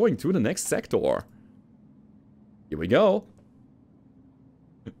we are going to the next sector. Here we go.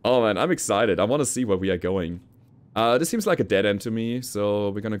 Oh man, I'm excited. I want to see where we are going. This seems like a dead end to me, so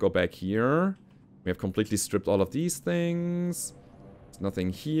we're gonna go back here. We have completely stripped all of these things. There's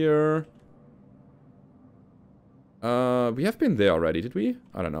nothing here. We have been there already, did we?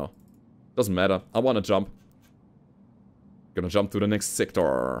 I don't know. Doesn't matter. I want to jump. Gonna jump to the next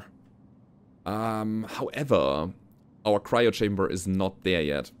sector. However, our cryo chamber is not there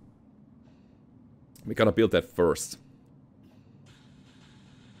yet. We gotta build that first.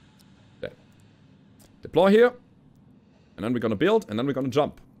 Okay. Deploy here. And then we're gonna build, and then we're gonna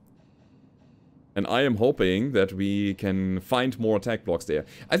jump. And I am hoping that we can find more tech blocks there.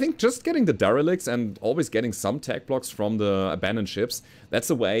 I think just getting the derelicts and always getting some tech blocks from the abandoned ships, that's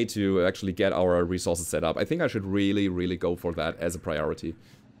a way to actually get our resources set up. I think I should really, really go for that as a priority.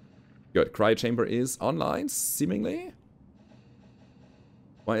 Good. Cryo chamber is online, seemingly.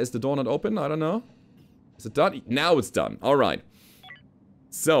 Why is the door not open? I don't know. Is it done? Now it's done. Alright.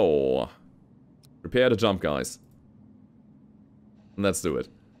 So, prepare to jump, guys. Let's do it.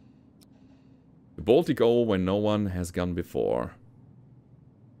 Boldly go when no one has gone before.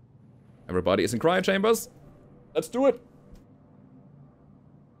 Everybody is in cryo chambers. Let's do it.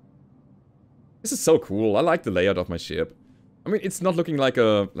 This is so cool. I like the layout of my ship. I mean, it's not looking like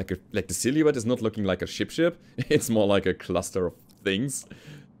the silhouette is not looking like a ship. It's more like a cluster of things.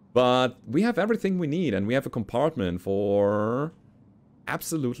 But we have everything we need, and we have a compartment for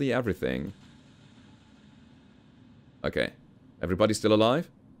absolutely everything. Okay. Everybody still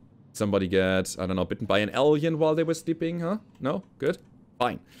alive? Somebody get, I don't know, bitten by an alien while they were sleeping, huh? No? Good?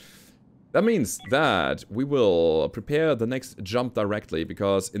 Fine. That means that we will prepare the next jump directly,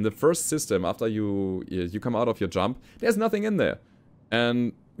 because in the first system, after you come out of your jump, there's nothing in there.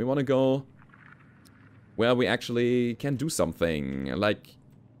 And we want to go where we actually can do something. Like,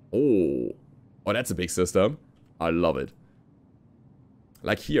 oh, that's a big system. I love it.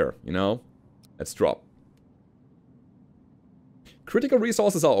 Like here, you know? Let's drop. Critical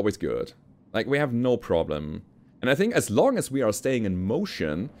resources are always good. Like, we have no problem. And I think as long as we are staying in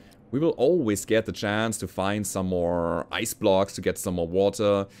motion, we will always get the chance to find some more ice blocks, to get some more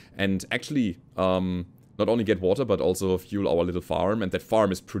water, and actually, not only get water, but also fuel our little farm. And that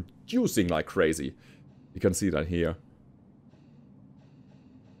farm is producing like crazy. You can see that here.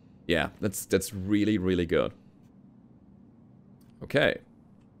 Yeah, that's really, really good. Okay.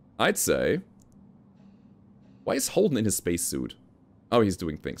 I'd say... Why is Holden in his spacesuit? Oh, he's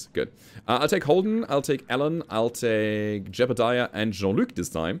doing things. Good. I'll take Holden, I'll take Alan, I'll take Jebediah and Jean-Luc this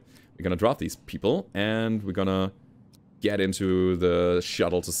time. We're gonna draft these people, and we're gonna get into the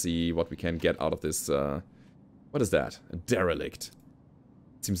shuttle to see what we can get out of this, what is that? A derelict.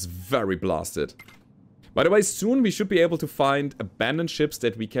 Seems very blasted. By the way, soon we should be able to find abandoned ships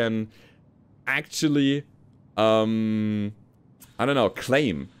that we can actually, I don't know,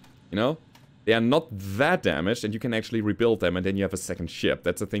 claim, you know? They are not that damaged, and you can actually rebuild them, and then you have a second ship.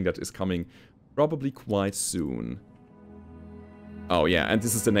 That's a thing that is coming probably quite soon. Oh yeah, and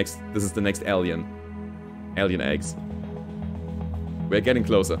this is the next alien. Alien eggs. We're getting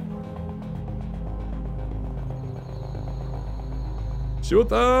closer. Shoot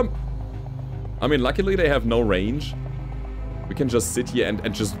them! I mean, luckily they have no range. We can just sit here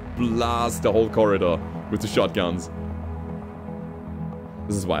and just blast the whole corridor with the shotguns.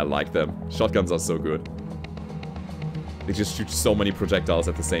 This is why I like them. Shotguns are so good. They just shoot so many projectiles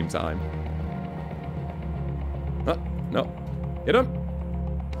at the same time. Ah, no. Hit him!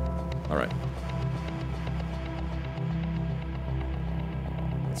 Alright.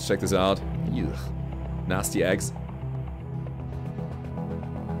 Let's check this out. Ugh. Nasty eggs.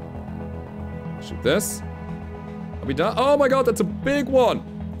 Shoot this. Are we done? Oh my god, that's a big one!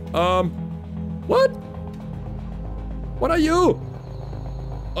 What? What are you?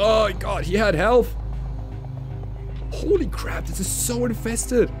 Oh god, he had health. Holy crap, this is so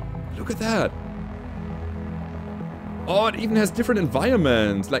infested. Look at that. Oh, it even has different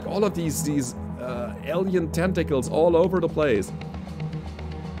environments. Like all of these alien tentacles all over the place.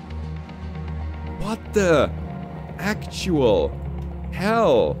 What the actual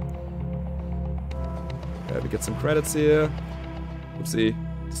hell? Okay, we get some credits here. Oopsie.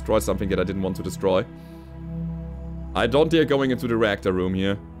 Destroyed something that I didn't want to destroy. I don't dare going into the reactor room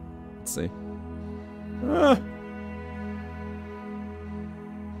here. Let's see. Ah.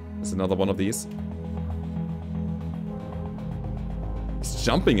 There's another one of these. He's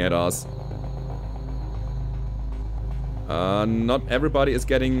jumping at us. Not everybody is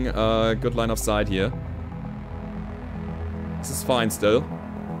getting a good line of sight here. This is fine still.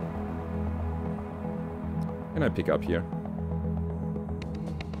 Can I pick up here?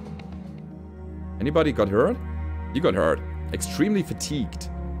 Anybody got hurt? You got hurt. Extremely fatigued.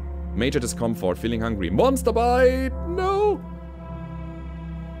 Major discomfort. Feeling hungry. Monster bite! No!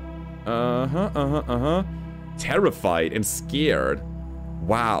 Terrified and scared.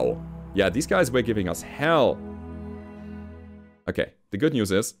 Wow. Yeah, these guys were giving us hell. Okay, the good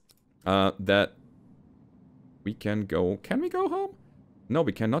news is that we can go... Can we go home? No,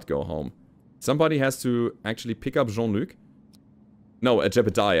 we cannot go home. Somebody has to actually pick up Jean-Luc. No,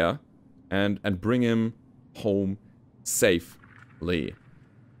 Jebediah. And bring him home safely.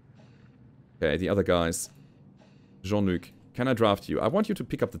 Okay, the other guys. Jean-Luc, can I draft you? I want you to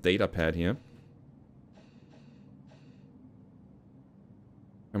pick up the data pad here.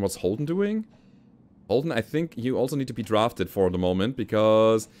 And what's Holden doing? Holden, I think you also need to be drafted for the moment,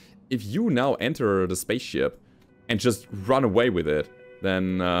 because if you now enter the spaceship and just run away with it,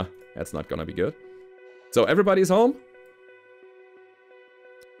 then that's not gonna be good. So everybody's home?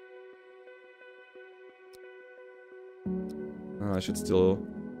 I should still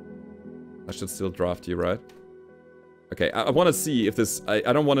draft you, right? Okay, I want to see if this... I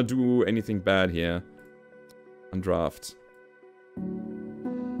don't want to do anything bad here. Undraft.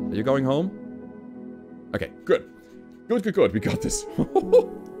 Are you going home? Okay, good. Good. We got this.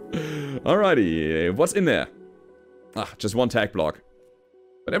 Alrighty, what's in there? Ah, just one tag block.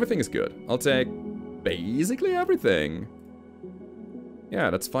 But everything is good. I'll take basically everything. Yeah,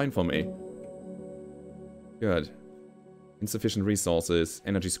 that's fine for me. Good. Insufficient resources,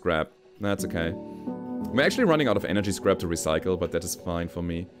 energy scrap. That's okay. We're actually running out of energy scrap to recycle, but that is fine for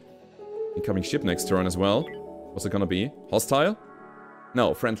me. Incoming ship next turn as well. What's it gonna be? Hostile?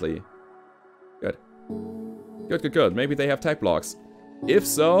 No, friendly. Good. Good. Maybe they have tag blocks. If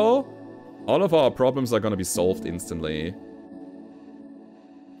so, all of our problems are gonna be solved instantly.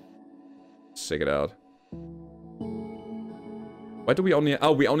 Check it out. Why do we only...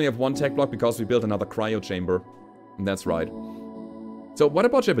 Oh, we only have one tag block because we built another cryo chamber. That's right. So, what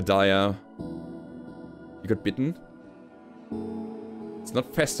about Jebediah? You got bitten? It's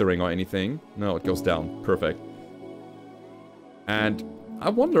not festering or anything. No, it goes down. Perfect. And I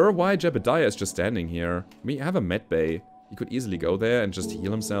wonder why Jebediah is just standing here. We have a med bay. He could easily go there and just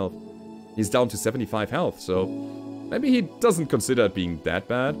heal himself. He's down to 75 health, so maybe he doesn't consider it being that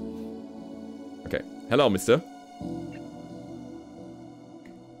bad. Okay. Hello, mister.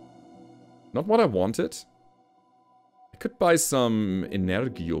 Not what I wanted. Could buy some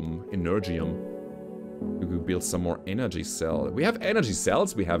energium. We could build some more energy cell. We have energy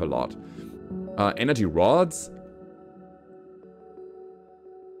cells, we have a lot. Energy rods.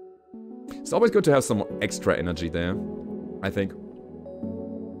 It's always good to have some extra energy there, I think.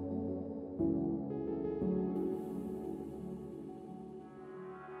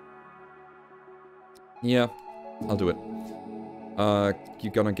 Yeah, I'll do it.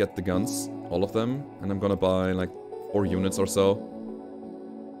 You're gonna get the guns, all of them, and I'm gonna buy like 4 units or so.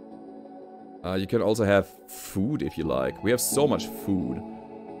 You can also have food if you like. We have so much food.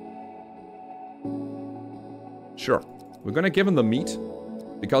 Sure. We're gonna give him the meat,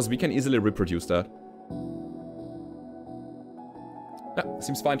 because we can easily reproduce that. Yeah,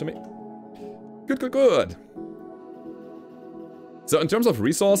 seems fine to me. Good, good, good. So in terms of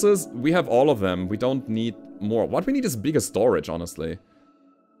resources, we have all of them. We don't need more. What we need is bigger storage, honestly.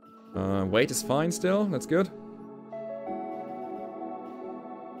 Weight is fine still. That's good.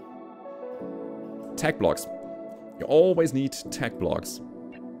 Tech blocks. You always need tech blocks.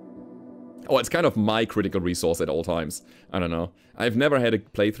 Oh, it's kind of my critical resource at all times. I don't know. I've never had a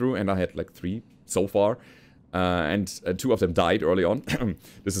playthrough, and I had like 3 so far. And 2 of them died early on.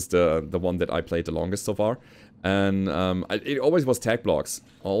 This is the one that I played the longest so far. And it always was tech blocks.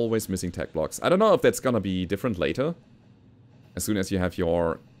 Always missing tech blocks. I don't know if that's gonna be different later. As soon as you have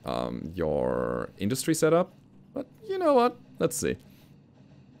your industry set up. But you know what? Let's see.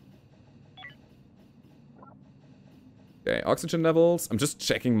 Okay, oxygen levels. I'm just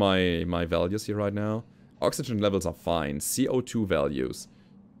checking my values here right now. Oxygen levels are fine. CO2 values.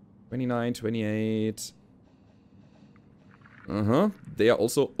 29, 28. They are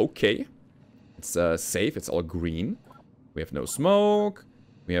also okay. It's safe. It's all green. We have no smoke.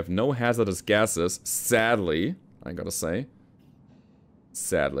 We have no hazardous gases. Sadly, I gotta say.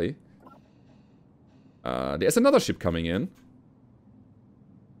 Sadly. There's another ship coming in.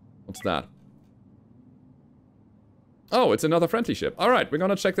 What's that? Oh, it's another friendly ship. Alright, we're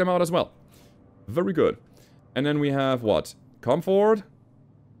gonna check them out as well. Very good. And then we have what? Comfort.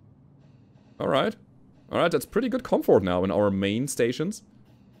 Alright. Alright, that's pretty good comfort now in our main stations.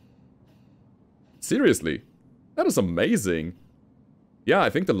 Seriously. That is amazing. Yeah, I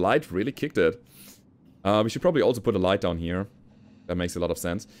think the light really kicked it. We should probably also put a light down here. That makes a lot of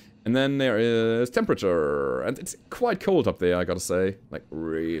sense. And then there is temperature. And it's quite cold up there, I gotta say. Like,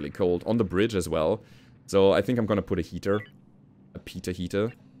 really cold. On the bridge as well. So I think I'm gonna put a heater. A Peter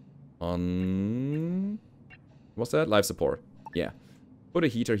heater. On... What's that? Life support. Yeah. Put a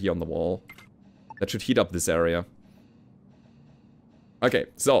heater here on the wall. That should heat up this area. Okay,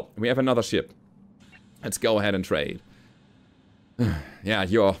 so we have another ship. Let's go ahead and trade. Yeah,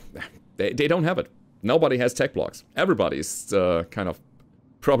 they don't have it. Nobody has tech blocks. Everybody's kind of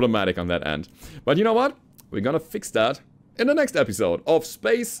problematic on that end. But you know what? We're gonna fix that in the next episode of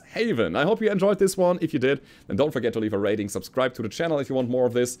Space Haven. I hope you enjoyed this one. If you did, then don't forget to leave a rating, subscribe to the channel if you want more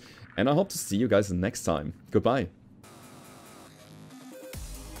of this. And I hope to see you guys next time. Goodbye.